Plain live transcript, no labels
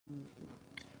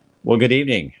Well, good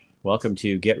evening. Welcome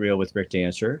to Get Real with Rick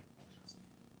Dancer.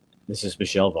 This is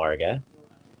Michelle Varga.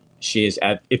 She is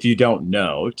at, if you don't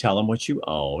know, tell them what you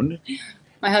own.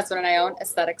 My husband and I own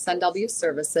Aesthetics NW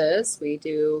Services. We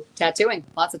do tattooing,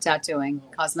 lots of tattooing,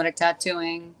 cosmetic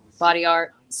tattooing, body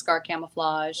art, scar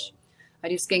camouflage. I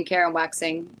do skincare and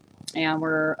waxing. And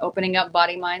we're opening up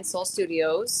Body Mind Soul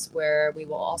Studios, where we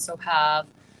will also have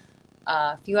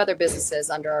a few other businesses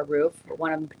under our roof.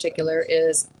 One in particular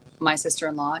is my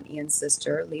sister-in-law and Ian's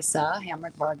sister, Lisa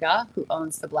Hamrick Varga, who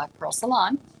owns the Black Pearl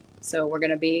Salon. So we're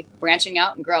going to be branching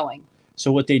out and growing.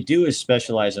 So, what they do is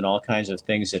specialize in all kinds of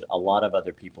things that a lot of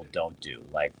other people don't do,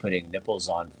 like putting nipples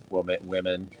on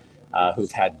women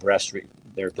who've had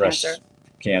their breast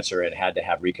cancer and had to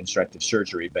have reconstructive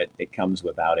surgery, but it comes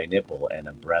without a nipple, and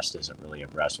a breast isn't really a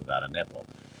breast without a nipple.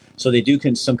 So, they do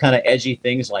some kind of edgy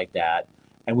things like that.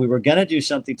 And we were going to do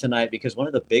something tonight because one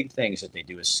of the big things that they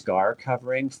do is scar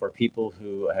covering for people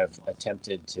who have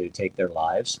attempted to take their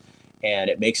lives. And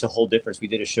it makes a whole difference. We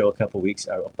did a show a couple weeks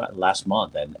last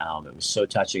month, and it was so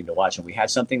touching to watch. And we had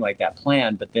something like that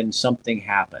planned, but then something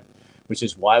happened, which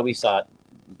is why we thought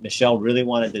Michelle really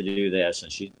wanted to do this,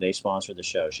 and they sponsored the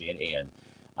show, she and Ian.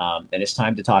 And it's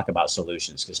time to talk about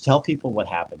solutions, because tell people what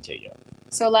happened to you.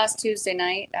 So last Tuesday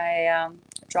night, I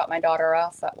dropped my daughter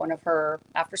off at one of her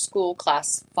after-school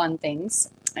class fun things,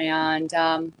 and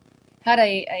had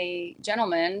a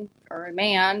gentleman or a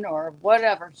man or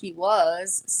whatever he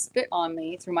was spit on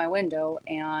me through my window,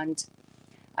 and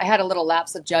I had a little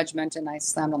lapse of judgment, and I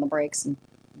slammed on the brakes and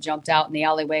jumped out in the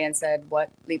alleyway and said, "What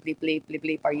bleep, bleep, bleep, bleep,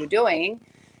 bleep are you doing?"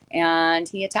 And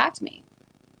he attacked me.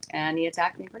 And he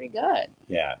attacked me pretty good.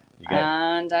 Yeah.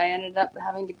 And I ended up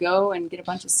having to go and get a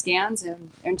bunch of scans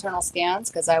and internal scans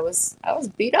because I was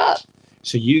beat up.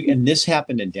 So and this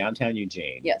happened in downtown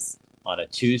Eugene. Yes. On a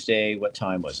Tuesday. What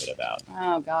time was it about?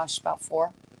 Oh gosh, about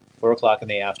 4. 4 o'clock in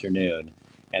the afternoon.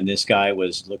 And this guy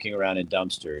was looking around in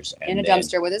dumpsters. In a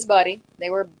dumpster with his buddy.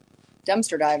 They were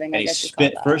dumpster diving, I guess you call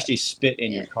that. First he spit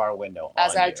in your car window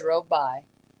as I drove by.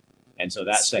 And so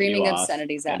that set you off. Screaming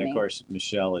obscenities at me. And of course,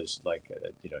 Michelle is like,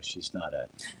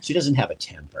 she doesn't have a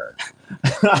temper.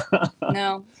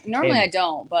 No, normally I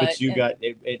don't, but you got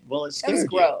it. Well, it scared you.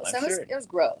 It was gross. Sure. It was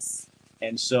gross.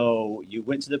 And so you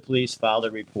went to the police, filed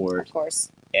a report. Of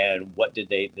course. And what did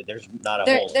they? There's not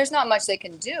There's not much they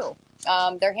can do.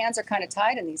 Their hands are kind of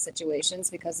tied in these situations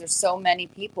because there's so many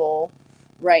people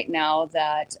right now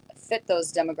that fit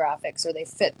those demographics or they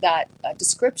fit that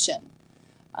description.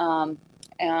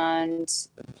 And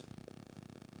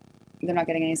they're not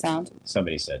getting any sound.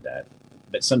 Somebody said that,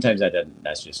 but sometimes that doesn't.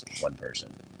 That's just one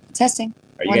person. Testing.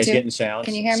 Are you guys getting sound?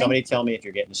 Can you hear me? Somebody tell me if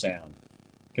you're getting sound.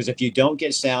 Because if you don't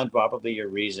get sound, probably your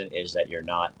reason is that you're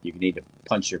not. You need to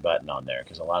punch your button on there.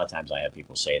 Because a lot of times I have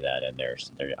people say that, and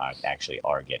they actually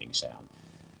are getting sound.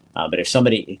 But if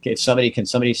somebody can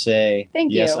say,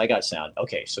 thank you. Yes, I got sound.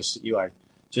 Okay, so you are.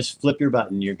 Just flip your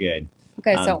button. You're good.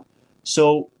 Okay,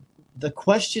 so the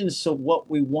question. So what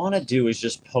we want to do is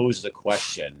just pose the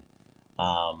question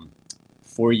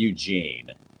for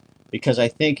Eugene, because I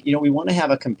think we want to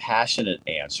have a compassionate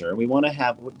answer. We want to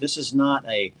have. This is not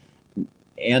a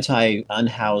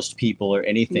anti-unhoused people or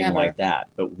anything Never. like that.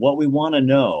 But what we want to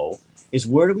know is,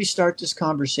 where do we start this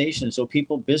conversation so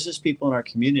business people in our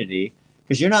community,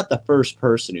 because you're not the first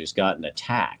person who's gotten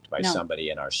attacked by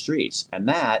somebody in our streets. And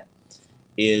that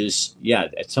is,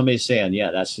 somebody's saying,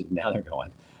 now they're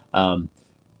going.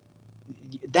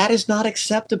 That is not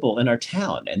acceptable in our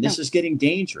town. And this is getting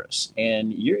dangerous.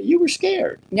 And you were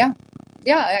scared. Yeah.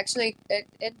 Yeah, actually,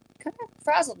 it kind of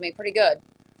frazzled me pretty good.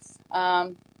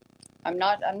 I'm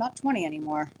not 20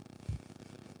 anymore.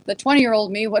 The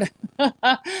 20-year-old me would.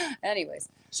 Anyways.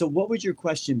 So, what would your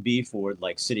question be for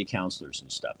like city councilors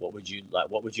and stuff? What would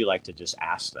you like to just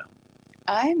ask them?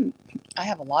 I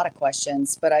have a lot of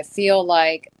questions, but I feel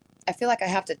like I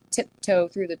have to tiptoe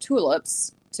through the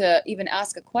tulips to even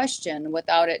ask a question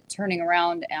without it turning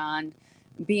around and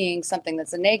being something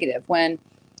that's a negative. When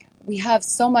we have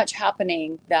so much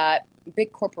happening that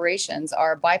big corporations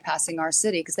are bypassing our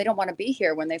city because they don't want to be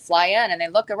here. When they fly in and they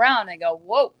look around, they go,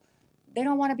 "Whoa, they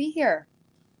don't want to be here."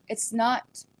 It's not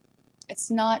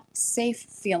safe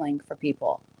feeling for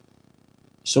people.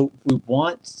 So we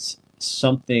want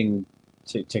something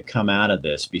to come out of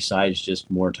this besides just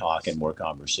more talk and more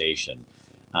conversation.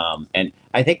 And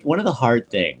I think one of the hard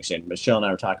things, and Michelle and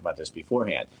I were talking about this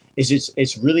beforehand, is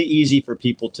it's really easy for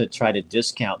people to try to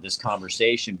discount this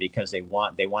conversation because they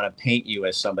want to paint you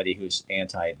as somebody who's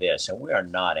anti this, and we are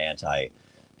not anti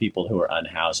people who are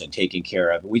unhoused and taken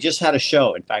care of. We just had a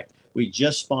show. In fact, we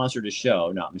just sponsored a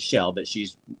show, not Michelle, but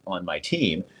she's on my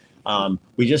team,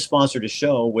 We just sponsored a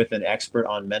show with an expert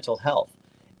on mental health.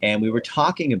 And we were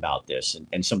talking about this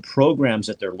and some programs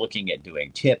that they're looking at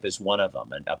doing. TIP is one of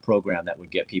them, and a program that would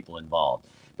get people involved.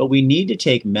 But we need to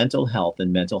take mental health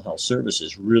and mental health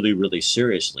services really, really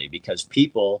seriously because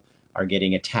people are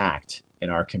getting attacked in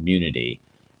our community.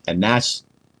 And that's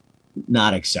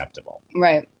not acceptable.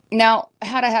 Right. Now,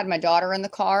 had I had my daughter in the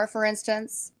car, for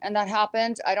instance, and that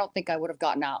happened, I don't think I would have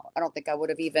gotten out. I don't think I would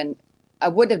have I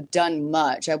wouldn't have done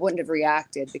much. I wouldn't have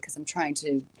reacted because I'm trying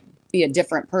to be a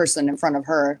different person in front of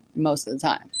her most of the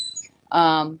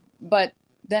time. But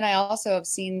then I also have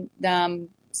seen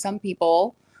some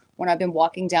people, when I've been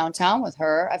walking downtown with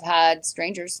her, I've had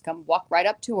strangers come walk right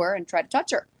up to her and try to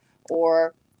touch her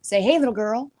or say, "Hey, little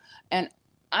girl." And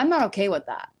I'm not okay with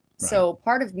that. Right. So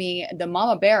part of me, the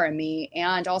mama bear in me,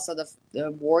 and also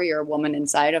the warrior woman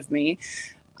inside of me,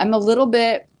 I'm a little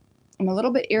bit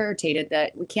irritated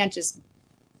that we can't just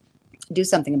do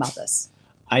something about this.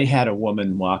 I had a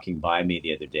woman walking by me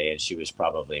the other day, and she was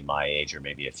probably my age or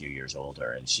maybe a few years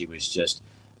older. And she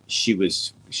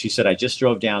said, "I just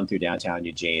drove down through downtown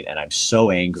Eugene and I'm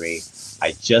so angry.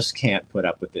 I just can't put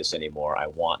up with this anymore. I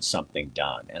want something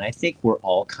done." And I think we're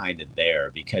all kind of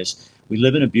there because we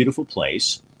live in a beautiful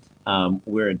place.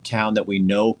 We're in a town that we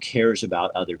know cares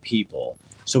about other people.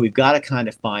 So we've got to kind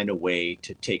of find a way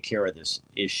to take care of this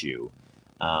issue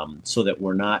so that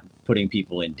we're not putting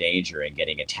people in danger and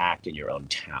getting attacked in your own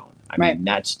town. I mean,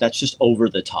 that's just over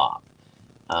the top.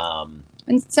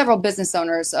 And several business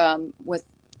owners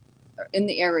in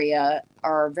the area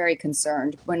are very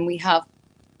concerned when we have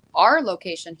our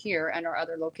location here and our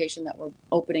other location that we're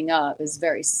opening up is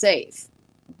very safe.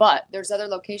 But there's other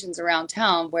locations around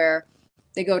town where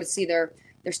they go to see their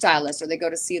stylist or they go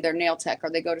to see their nail tech or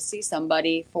they go to see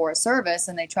somebody for a service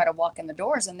and they try to walk in the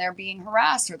doors and they're being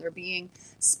harassed or they're being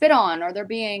spit on or they're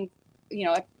being,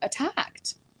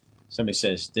 attacked. Somebody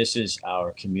says, "This is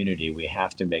our community. We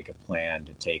have to make a plan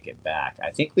to take it back."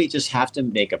 I think we just have to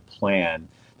make a plan.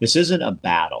 This isn't a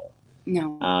battle.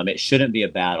 No. It shouldn't be a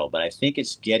battle, but I think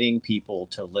it's getting people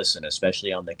to listen,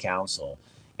 especially on the council.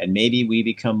 And maybe we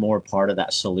become more part of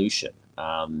that solution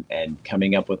and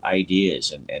coming up with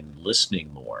ideas and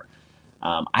listening more.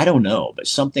 I don't know, but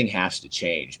something has to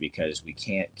change because we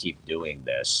can't keep doing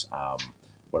this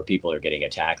where people are getting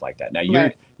attacked like that. Now,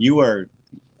 you're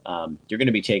going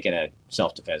to be taking a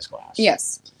self-defense class.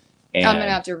 Yes. And I'm going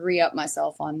to have to re-up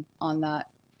myself on that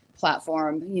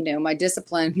platform. My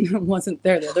discipline wasn't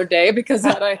there the other day because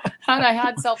had I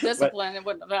had self-discipline, it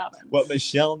wouldn't have happened. What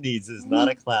Michelle needs is not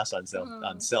a class on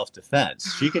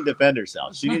self-defense. She can defend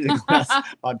herself. She needs a class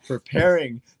on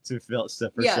preparing for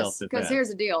self-defense. Because here's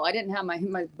the deal. I didn't have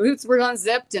my boots were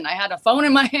unzipped and I had a phone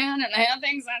in my hand and I had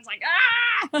things. And I was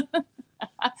like,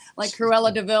 like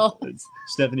Cruella DeVille.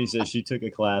 Stephanie says she took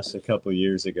a class a couple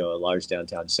years ago, a large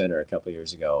downtown center a couple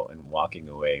years ago, and walking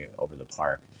away over the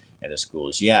park and the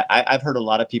schools. Yeah, I've heard a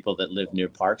lot of people that live near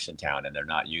parks in town and they're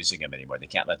not using them anymore. They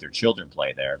can't let their children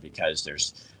play there because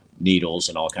there's needles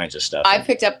and all kinds of stuff. I just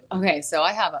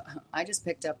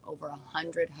picked up over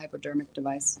 100 hypodermic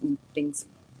device and things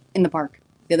in the park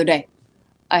the other day.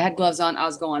 I had gloves on. I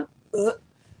was going, ugh.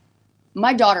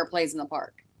 My daughter plays in the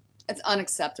park. It's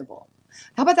unacceptable.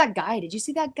 How about that guy? Did you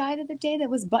see that guy the other day that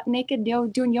was butt naked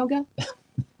doing yoga?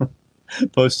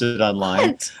 Posted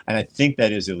online. What? And I think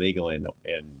that is illegal in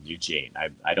Eugene.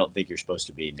 I don't think you're supposed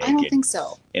to be naked. I don't think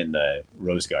so. In the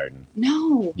Rose Garden.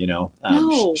 No.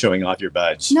 No. Showing off your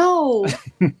buds. No.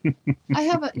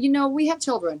 We have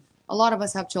children. A lot of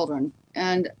us have children.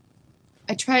 And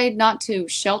I tried not to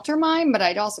shelter mine, but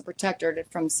I'd also protect her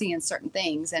from seeing certain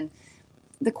things. And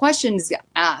the questions get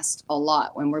asked a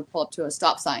lot when we pull up to a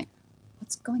stop sign.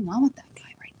 What's going on with that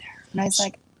guy right there? And I was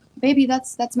like, baby,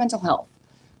 that's mental health.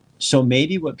 So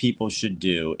maybe what people should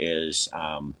do is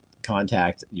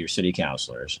contact your city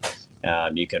councilors.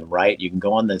 You can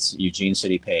go on this Eugene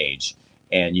City page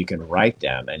and you can write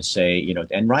them and say,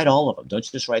 and write all of them. Don't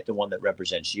just write the one that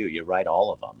represents you. You write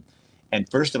all of them. And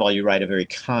first of all, you write a very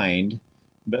kind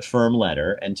but firm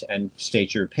letter and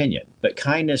state your opinion. But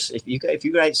kindness, if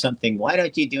you write something, why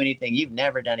don't you do anything? You've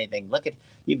never done anything.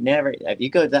 If you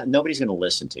go that, nobody's going to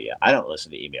listen to you. I don't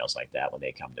listen to emails like that when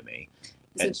they come to me.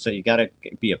 And so you got to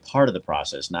be a part of the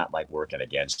process, not like working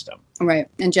against them. Right.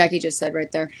 And Jackie just said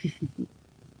right there,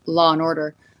 law and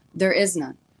order. There is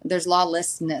none. There's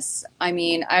lawlessness. I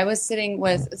mean, I was sitting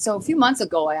a few months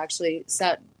ago, I actually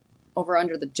sat over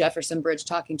under the Jefferson Bridge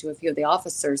talking to a few of the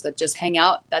officers that just hang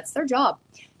out. That's their job,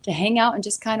 to hang out and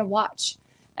just kind of watch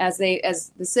as the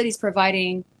city's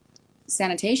providing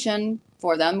sanitation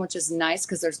for them, which is nice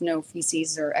because there's no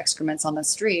feces or excrements on the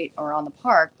street or on the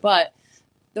park, but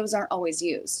those aren't always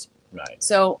used. Right.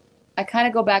 So I kind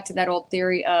of go back to that old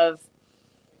theory of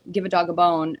give a dog a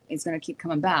bone, he's going to keep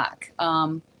coming back.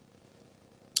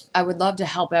 I would love to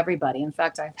help everybody. In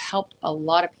fact, I've helped a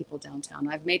lot of people downtown.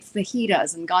 I've made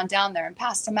fajitas and gone down there and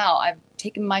passed them out. I've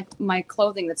taken my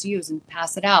clothing that's used and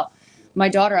passed it out. My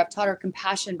daughter, I've taught her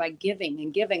compassion by giving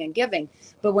and giving and giving.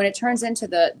 But when it turns into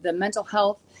the mental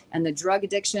health and the drug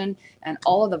addiction and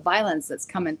all of the violence that's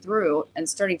coming through and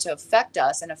starting to affect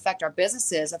us and affect our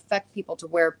businesses, affect people to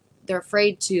where they're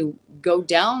afraid to go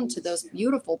down to those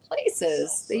beautiful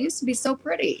places. They used to be so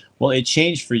pretty. Well, it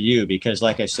changed for you because,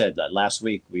 like I said, last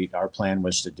week our plan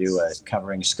was to do a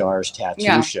covering scars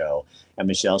tattoo show, and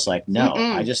Michelle's like, "No,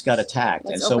 I just got attacked."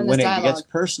 Let's and so open when this it dialogue. gets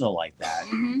personal like that,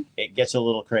 it gets a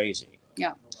little crazy.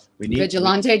 Yeah, we need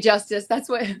vigilante justice. That's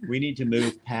what we need to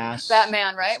move past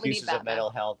Batman, right? We need excuses of Batman. mental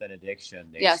health and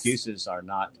addiction. The Yes. excuses are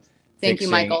not Thank you,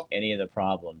 fixing Michael. any of the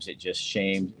problems. It just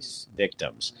shames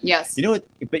victims. Yes. You know what?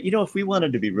 But you know, if we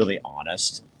wanted to be really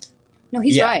honest, No,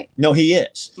 he's right. No, he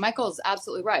is. Michael's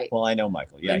absolutely right. Well, I know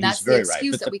Michael. Yeah, and he's that's very the right.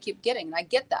 excuse But that we keep getting, and I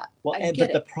get that. well, I but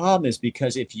get the it. problem is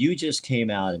because if you just came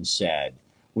out and said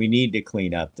we need to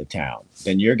clean up the town,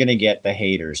 then you're going to get the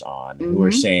haters on who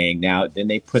are saying now. Then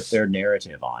they put their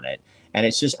narrative on it, and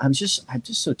it's just I'm just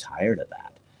so tired of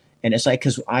that. And it's like,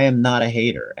 because I am not a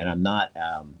hater, and I'm not.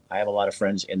 I have a lot of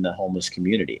friends in the homeless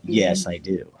community. Yes, I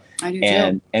do. I do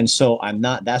too. And so I'm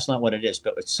not. That's not what it is.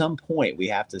 But at some point, we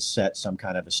have to set some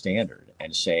kind of a standard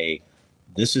and say,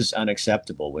 this is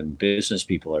unacceptable when business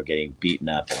people are getting beaten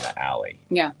up in the alley.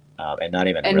 Yeah. And not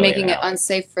even And really making an it alley.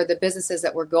 unsafe for the businesses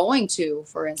that we're going to.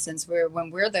 For instance,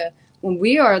 when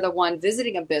we are the one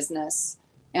visiting a business,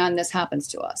 and this happens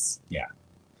to us. Yeah.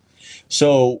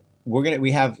 So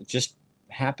we have just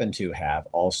happen to have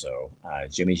also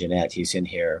Jimmy Jeanette. He's in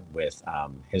here with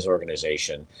his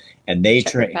organization, and they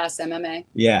train past MMA.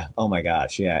 Yeah. Oh my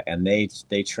gosh. Yeah. And they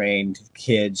train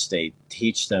kids. They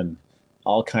teach them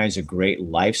all kinds of great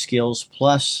life skills,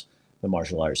 plus the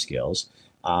martial arts skills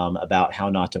about how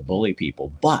not to bully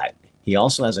people. But he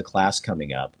also has a class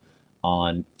coming up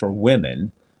for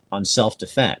women on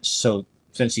self-defense. So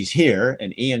since he's here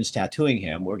and Ian's tattooing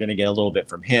him, we're going to get a little bit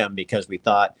from him because we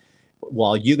thought,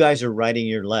 while you guys are writing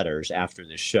your letters after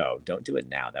this show, don't do it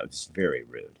now. That was very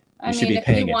rude. You should be if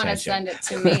paying you want to attention. send it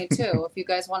to me too, if you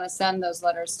guys want to send those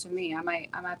letters to me, I might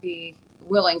be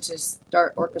willing to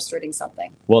start orchestrating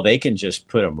something. Well, they can just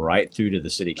put them right through to the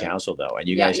city council, though, and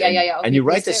you guys, Yeah. and Okay, you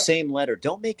write the please do. same letter.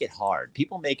 Don't make it hard.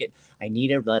 People make it. I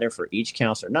need a letter for each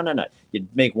counselor. No. You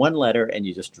make one letter and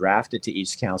you just draft it to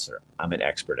each counselor. I'm an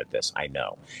expert at this. I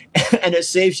know, and it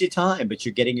saves you time, but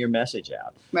you're getting your message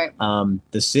out. Right.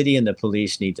 The city and the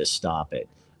police need to stop it.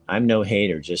 I'm no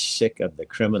hater, just sick of the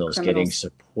criminals getting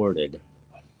supported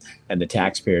and the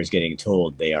taxpayers getting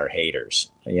told they are haters.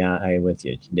 Yeah, I'm with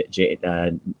you.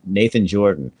 Nathan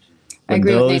Jordan. I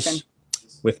agree with Nathan.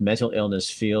 With mental illness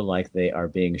feel like they are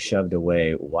being shoved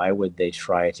away, why would they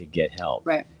try to get help?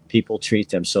 Right. People treat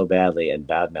them so badly and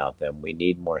badmouth them. We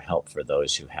need more help for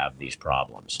those who have these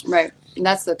problems. Right. And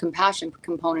that's the compassion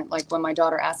component. Like when my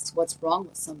daughter asks what's wrong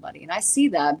with somebody. And I see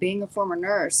that being a former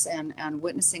nurse and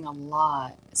witnessing a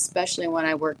lot, especially when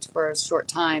I worked for a short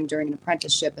time during an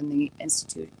apprenticeship in the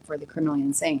Institute for the Criminally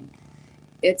Insane.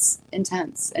 It's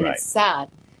intense and it's sad.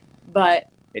 But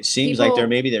it seems like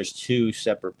there's two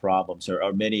separate problems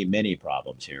or many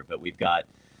problems here, but we've got,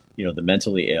 the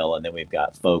mentally ill, and then we've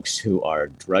got folks who are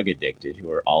drug addicted,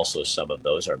 who are also, some of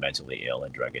those are mentally ill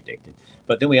and drug addicted.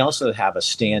 But then we also have a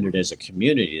standard as a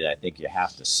community that I think you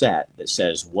have to set that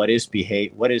says what is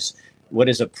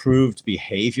approved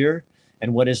behavior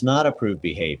and what is not approved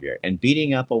behavior. And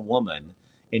beating up a woman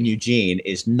in Eugene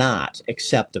is not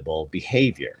acceptable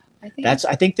behavior. I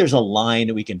think there's a line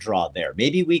that we can draw there.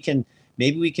 Maybe we can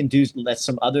let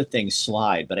some other things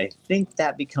slide, but I think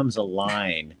that becomes a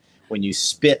line when you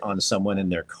spit on someone in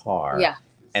their car. Yeah.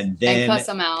 And then cuss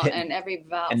them out and every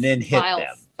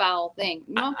foul thing.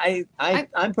 No,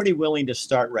 I'm pretty willing to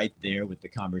start right there with the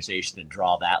conversation and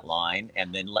draw that line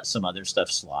and then let some other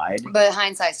stuff slide. But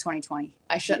hindsight's 20/20.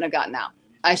 I shouldn't have gotten out.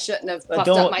 I shouldn't have puffed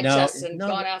up my chest and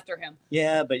gone after him.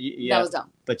 Yeah, but that was dumb.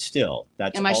 But still,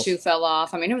 and my shoe fell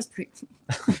off. I mean, it was pretty.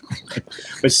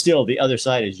 But still, the other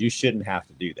side is you shouldn't have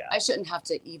to do that. I shouldn't have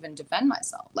to even defend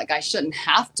myself. Like I shouldn't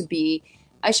have to be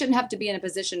in a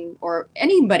position, or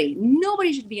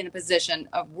nobody should be in a position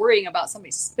of worrying about somebody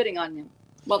spitting on them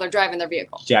while they're driving their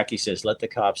vehicle. Jackie says, let the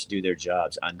cops do their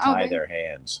jobs, untie their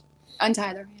hands.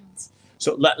 Untie their hands.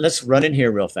 So let's run in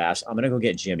here real fast. I'm going to go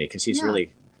get Jimmy because he's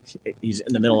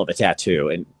in the middle of a tattoo.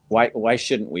 And why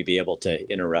shouldn't we be able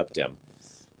to interrupt him?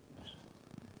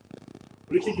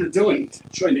 What do you think you're doing?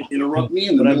 Trying to interrupt me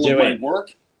in the middle of my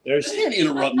work? You can't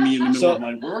interrupt me in the middle of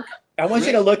my work. I want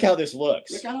you to look how this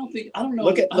looks. Rick, I don't know.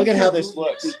 Look at how this who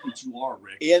looks. You think that you are,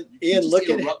 Rick. Ian, You look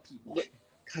at interrupt people.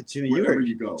 God, Jimmy,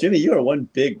 Jimmy, you are one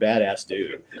big badass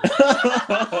dude.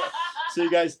 So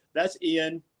you guys, that's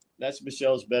Ian. That's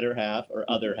Michelle's better half or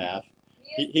other half.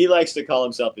 He likes to call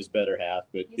himself his better half,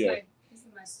 but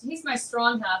he's my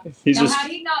strong half.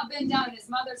 Had he not been down at his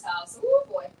mother's house, oh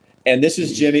boy. And this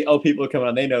is Jimmy. Oh, people are coming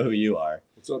on. They know who you are.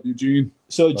 What's up, Eugene?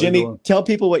 So, Jimmy, tell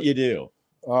people what you do.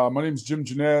 My name is Jim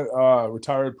Jeanette,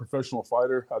 retired professional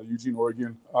fighter out of Eugene,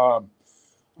 Oregon. I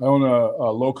own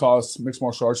a low-cost mixed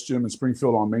martial arts gym in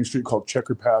Springfield on Main Street called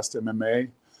Checker Past MMA.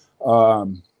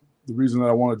 The reason that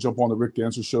I want to jump on the Rick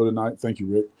Dancer show tonight, thank you,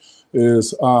 Rick,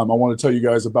 is I want to tell you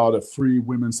guys about a free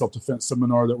women's self-defense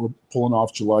seminar that we're pulling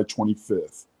off July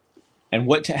 25th. And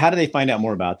how do they find out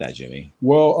more about that, Jimmy?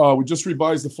 Well, we just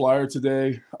revised the flyer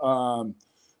today.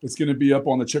 It's going to be up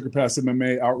on the Checker Pass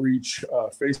MMA Outreach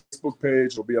Facebook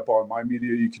page. It'll be up on my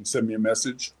media. You can send me a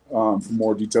message for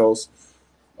more details.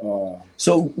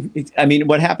 So, I mean,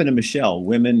 what happened to Michelle?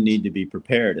 Women need to be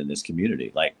prepared in this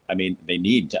community. They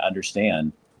need to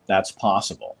understand that's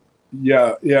possible.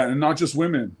 Yeah, and not just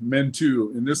women, men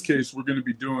too. In this case, we're going to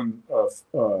be doing a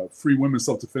free women's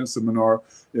self-defense seminar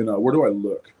in where do I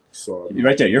look? So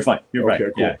right there, you're fine. You're right.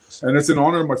 Cool. Yeah. And it's in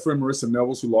honor of my friend Marissa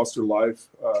Nevels, who lost her life.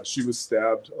 She was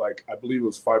stabbed, I believe it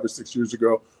was 5 or 6 years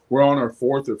ago. We're on our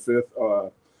 4th or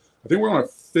 5th. I think we're on our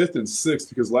 5th and 6th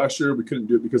because last year we couldn't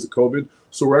do it because of COVID.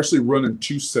 So we're actually running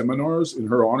 2 seminars in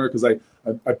her honor because I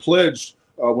pledged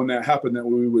when that happened that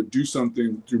we would do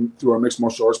something through our mixed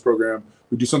martial arts program.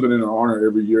 We do something in her honor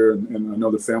every year, and I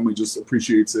know the family just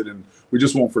appreciates it, and we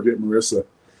just won't forget Marissa.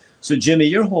 So, Jimmy,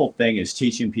 your whole thing is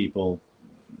teaching people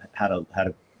how to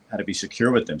be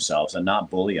secure with themselves and not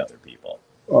bully other people.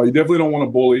 You definitely don't want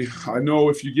to bully. I know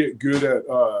if you get good at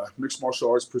mixed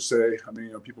martial arts per se, I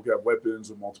mean, people can have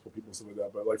weapons or multiple people, stuff like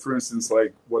that. But for instance,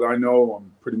 what I know,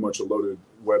 I'm pretty much a loaded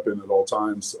weapon at all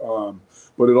times.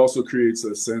 But it also creates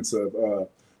a sense of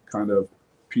kind of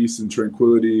peace and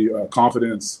tranquility,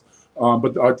 confidence.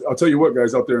 But I'll tell you what,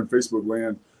 guys, out there in Facebook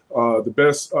land, the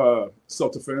best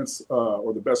self-defense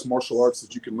or the best martial arts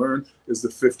that you can learn is the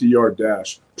 50-yard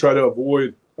dash. Try to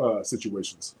avoid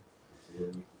situations. Yeah.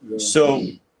 So,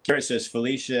 Garrett says,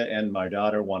 Felicia and my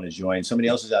daughter want to join. Somebody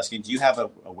else is asking, do you have a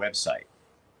website?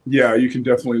 Yeah, you can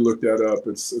definitely look that up.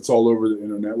 It's all over the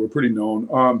internet. We're pretty known.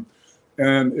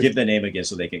 And give the name again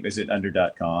so they can. Is it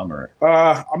under.com or?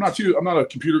 I'm not a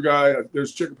computer guy.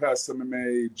 There's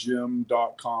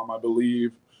checkerpassmmmagym.com, I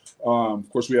believe. Of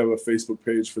course, we have a Facebook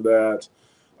page for that.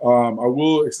 I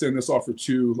will extend this offer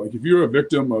too. If you're a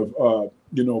victim of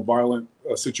violent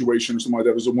situation or something like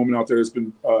that, there's a woman out there that's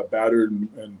been battered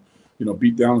and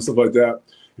beat down and stuff like that.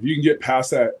 If you can get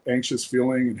past that anxious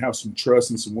feeling and have some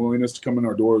trust and some willingness to come in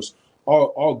our doors,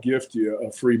 I'll gift you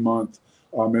a free month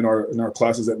in our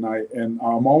classes at night. And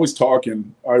I'm always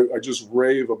talking. I just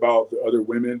rave about the other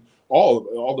women,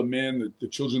 all the men, the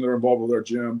children that are involved with our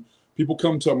gym. People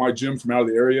come to my gym from out of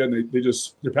the area and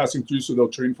they're passing through, so they'll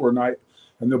train for a night.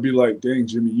 And they'll be like, dang,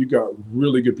 Jimmy, you got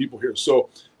really good people here. So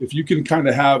if you can kind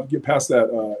of get past that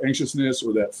anxiousness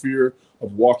or that fear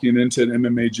of walking into an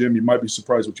MMA gym, you might be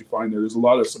surprised what you find there. There's a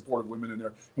lot of supportive women in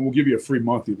there, and we'll give you a free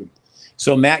month even.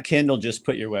 So Matt Kendall just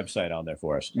put your website on there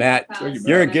for us. Matt,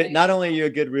 you're a good, not only you're a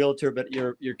good realtor, but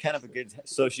you're kind of a good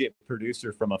associate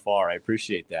producer from afar. I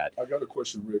appreciate that. I got a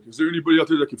question, Rick. Is there anybody out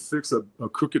there that can fix a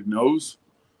crooked nose?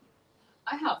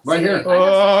 I have right here.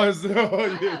 Yeah. Right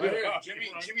here.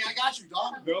 Jimmy, I got you,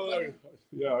 dog.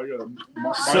 Yeah, I got a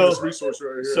minus resource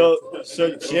right here.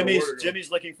 So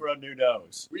Jimmy's looking for a new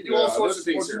nose. We do all sorts of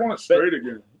things. I just want it straight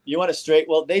again. You want it straight?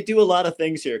 Well, they do a lot of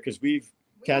things here because we've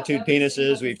tattooed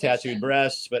penises, we've tattooed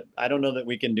breasts, but I don't know that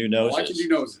we can do noses. I can do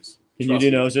noses. Can you do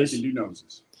noses? I can do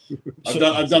noses.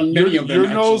 I've done many of them.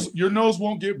 Your nose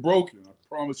won't get broken. I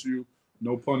promise you.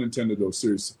 No pun intended, though.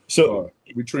 Seriously. So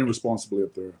we train responsibly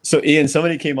up there. So Ian,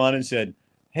 somebody came on and said,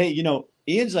 "Hey,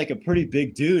 Ian's like a pretty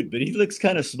big dude, but he looks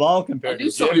kind of small compared to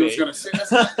Jimmy." Somebody was going to say that's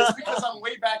because I'm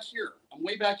way back here.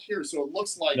 So it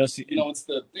looks like it's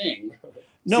the thing.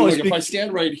 No, so if I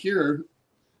stand right here,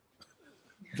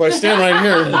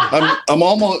 I'm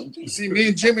almost. See, me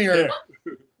and Jimmy are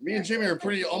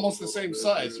pretty almost the same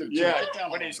size. Yeah,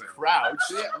 when he's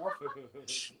crouched.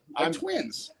 I'm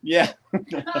twins. Yeah.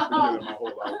 The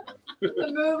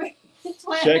movie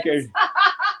Twins. Checker.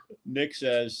 Nick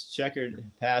says, checkered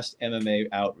past MMA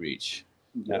outreach.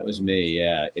 That was me.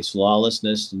 Yeah. It's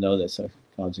lawlessness to know that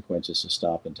consequences to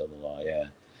stop until the law. Yeah.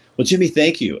 Well, Jimmy,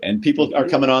 thank you. And people are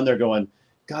coming on there going,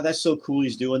 God, that's so cool.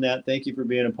 He's doing that. Thank you for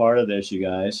being a part of this, you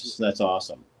guys. That's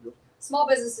awesome. Small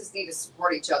businesses need to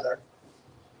support each other.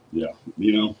 Yeah.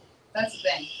 That's the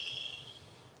thing.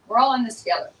 We're all in this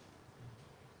together.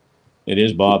 It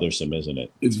is bothersome, isn't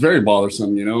it? It's very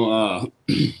bothersome, you know.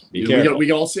 Be careful. We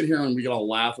can all sit here and we can all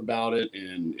laugh about it,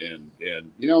 and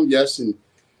you know, yes, and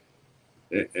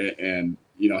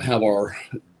you know, have our,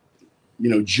 you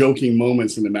know, joking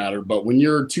moments in the matter. But when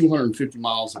you're 250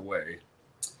 miles away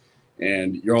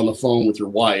and you're on the phone with your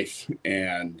wife,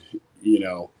 and you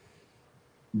know,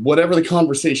 whatever the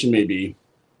conversation may be,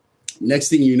 next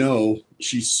thing you know,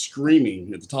 she's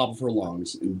screaming at the top of her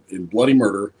lungs in bloody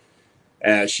murder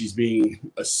as she's being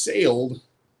assailed,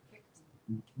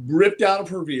 ripped out of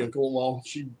her vehicle while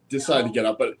she decided to get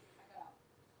up, but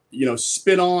you know,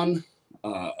 spit on,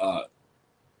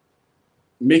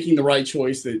 making the right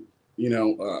choice that, you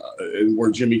know, and where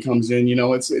Jimmy comes in. You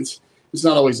know, it's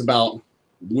not always about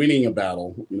winning a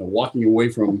battle. You know, walking away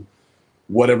from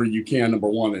whatever you can, number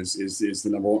one, is the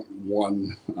number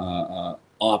one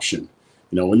option.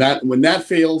 You know, when that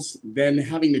fails, then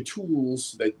having the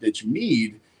tools that you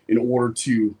need in order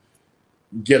to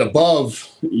get above,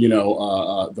 you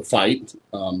know, the fight,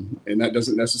 and that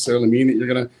doesn't necessarily mean that you're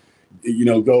gonna, you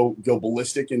know, go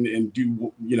ballistic and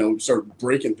do, you know, start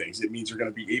breaking things. It means you're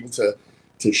going to be able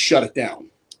to shut it down,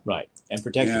 right, and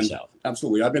protect yourself.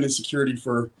 Absolutely. I've been in security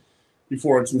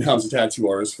before I was a tattoo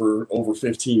artist for over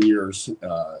 15 years.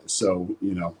 So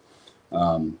you know,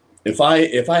 if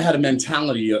I had a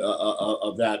mentality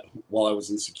of that while I was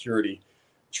in security,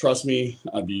 trust me,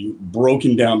 I'd be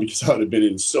broken down, because I would have been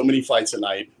in so many fights a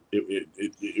night.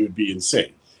 It would be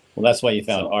insane. Well, that's why you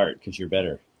found art, because you're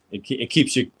better. It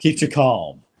keeps you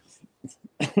calm.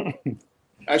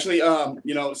 Actually,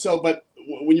 you know, but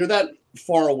when you're that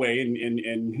far away and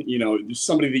you know,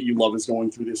 somebody that you love is going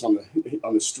through this on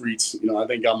the streets, you know, I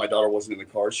thank God my daughter wasn't in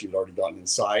the car; she had already gotten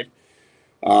inside,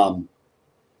 and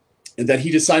that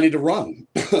he decided to run,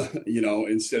 you know,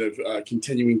 instead of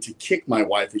continuing to kick my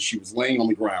wife as she was laying on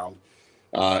the ground,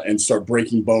 and start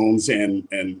breaking bones, and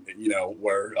you know,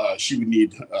 where she would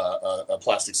need a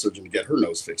plastic surgeon to get her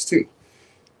nose fixed too.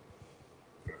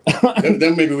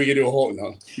 then maybe we could do a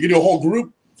whole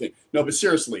group thing. No, but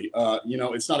seriously, you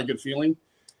know, it's not a good feeling,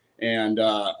 and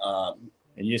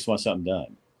you just want something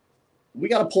done. We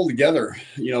got to pull together.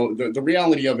 You know, the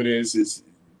reality of it is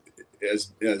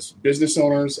as business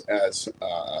owners, as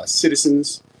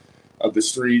citizens of the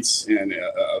streets and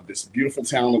of this beautiful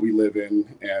town that we live in,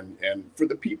 and for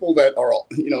the people that are,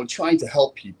 you know, trying to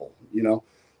help people. You know,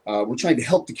 we're trying to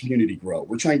help the community grow.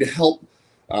 We're trying to help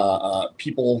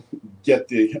people get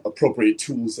the appropriate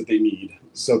tools that they need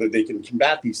so that they can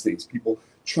combat these things. People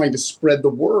trying to spread the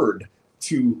word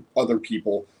to other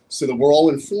people so that we're all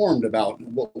informed about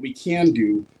what we can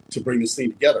do to bring this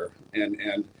thing together,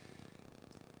 and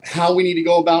how we need to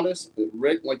go about it.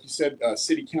 Rick, like you said,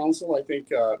 city council, I think,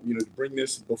 you know, to bring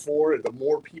this before, the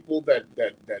more people that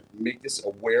make this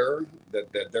aware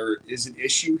that there is an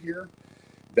issue here,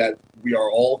 that we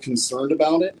are all concerned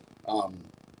about it.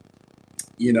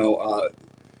 You know,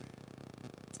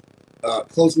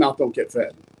 closed mouth don't get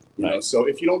fed. You know, so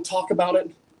if you don't talk about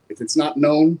it, if it's not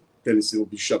known, then it'll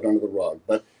be shoved under the rug.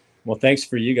 But well, thanks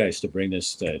for you guys to bring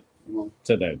this to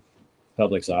the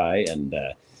public's eye. And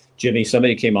Jimmy,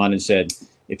 somebody came on and said,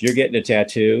 if you're getting a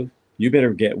tattoo, you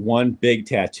better get one big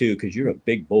tattoo, because you're a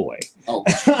big boy. Oh,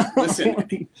 listen, Go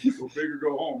big or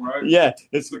go home, right? Yeah,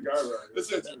 it's the guy, right?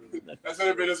 Listen, that's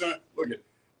what it is. Look at.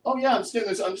 Oh yeah, I'm just getting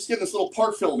this little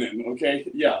part filled in. Okay,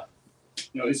 yeah.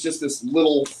 You know, it's just this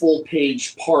little full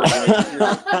page part right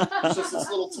here. It's just this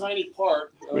little tiny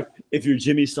part. If you're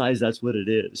Jimmy size, that's what it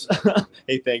is.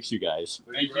 Hey, thanks, you guys.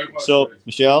 Thank you. So,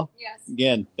 Michelle, Yes.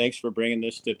 again, thanks for bringing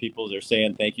this to people. They're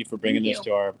saying thank you for bringing this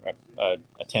to our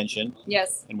attention.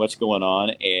 Yes. And what's going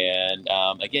on. And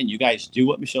again, you guys do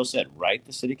what Michelle said. Write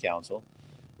the city council.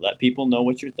 Let people know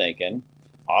what you're thinking.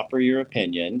 Offer your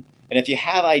opinion. And if you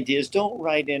have ideas, don't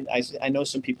write in. I know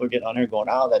some people are getting on here going,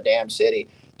 oh, the damn city.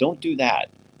 Don't do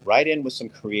that. Write in with some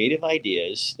creative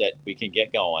ideas that we can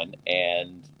get going.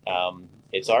 And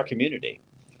it's our community.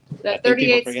 That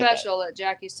 38 special that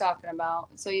Jackie's talking about.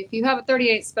 So if you have a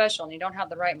 38 special and you don't have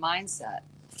the right mindset,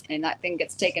 and that thing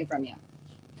gets taken from you,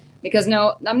 because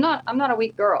no, I'm not a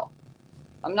weak girl.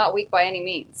 I'm not weak by any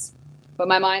means, but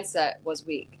my mindset was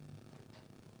weak.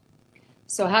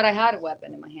 So had I had a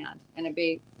weapon in my hand, and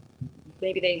maybe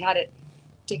they had it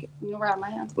take it around my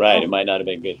hand. Right, it might not have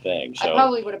been a good thing. So I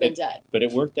probably would have been dead. But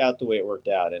it worked out the way it worked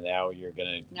out, and now you're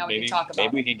gonna. Now we maybe, can talk about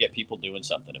maybe we it. can get people doing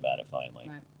something about it finally.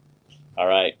 Right. All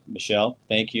right, Michelle,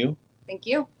 thank you. Thank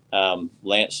you.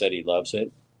 Lance said he loves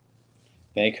it.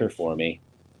 Thank her for me.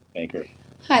 Thank her.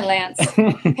 Hi, Lance.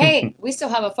 Hey, we still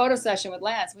have a photo session with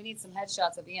Lance. We need some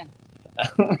headshots at the end.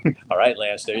 All right,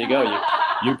 Lance, there you go.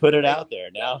 You put it out there.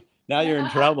 Now you're in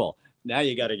trouble. Now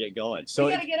you got to get going. So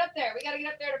we got to get up there. We got to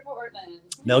get up there to Portland.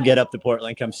 they'll get up to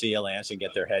Portland, come see you, Lance, and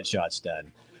get their headshots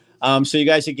done. So you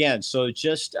guys, again, so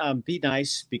just be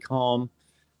nice, be calm.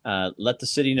 Let the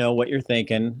city know what you're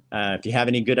thinking. If you have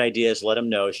any good ideas, let them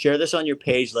know. Share this on your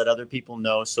page. Let other people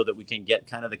know so that we can get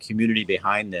kind of the community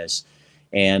behind this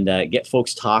and get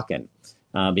folks talking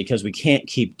because we can't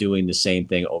keep doing the same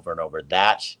thing over and over.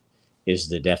 That is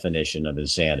the definition of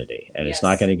insanity. And it's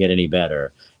not going to get any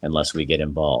better unless we get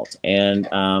involved. And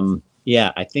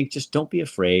yeah, I think just don't be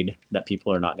afraid that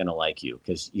people are not going to like you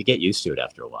because you get used to it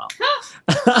after a while.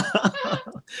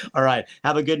 All right.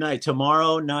 Have a good night.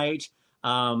 Tomorrow night,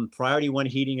 Priority One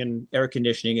Heating and Air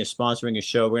Conditioning is sponsoring a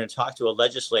show. We're going to talk to a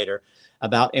legislator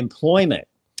about employment,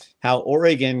 how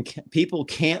Oregon people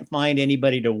can't find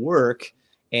anybody to work.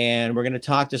 And we're going to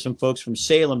talk to some folks from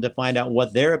Salem to find out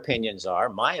what their opinions are.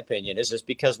 My opinion is it's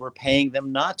because we're paying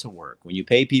them not to work. When you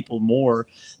pay people more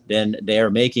than they are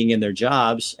making in their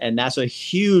jobs, and that's a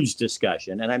huge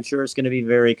discussion. And I'm sure it's going to be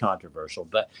very controversial.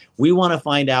 But we want to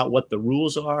find out what the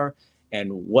rules are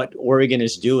and what Oregon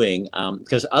is doing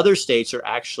because other states are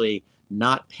actually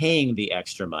not paying the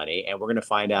extra money. And we're going to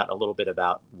find out a little bit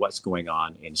about what's going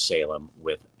on in Salem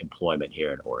with employment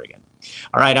here in Oregon.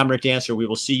 All right, I'm Rick Dancer. We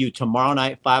will see you tomorrow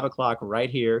night, 5 o'clock right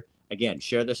here. Again,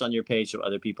 share this on your page so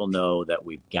other people know that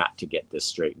we've got to get this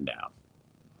straightened out.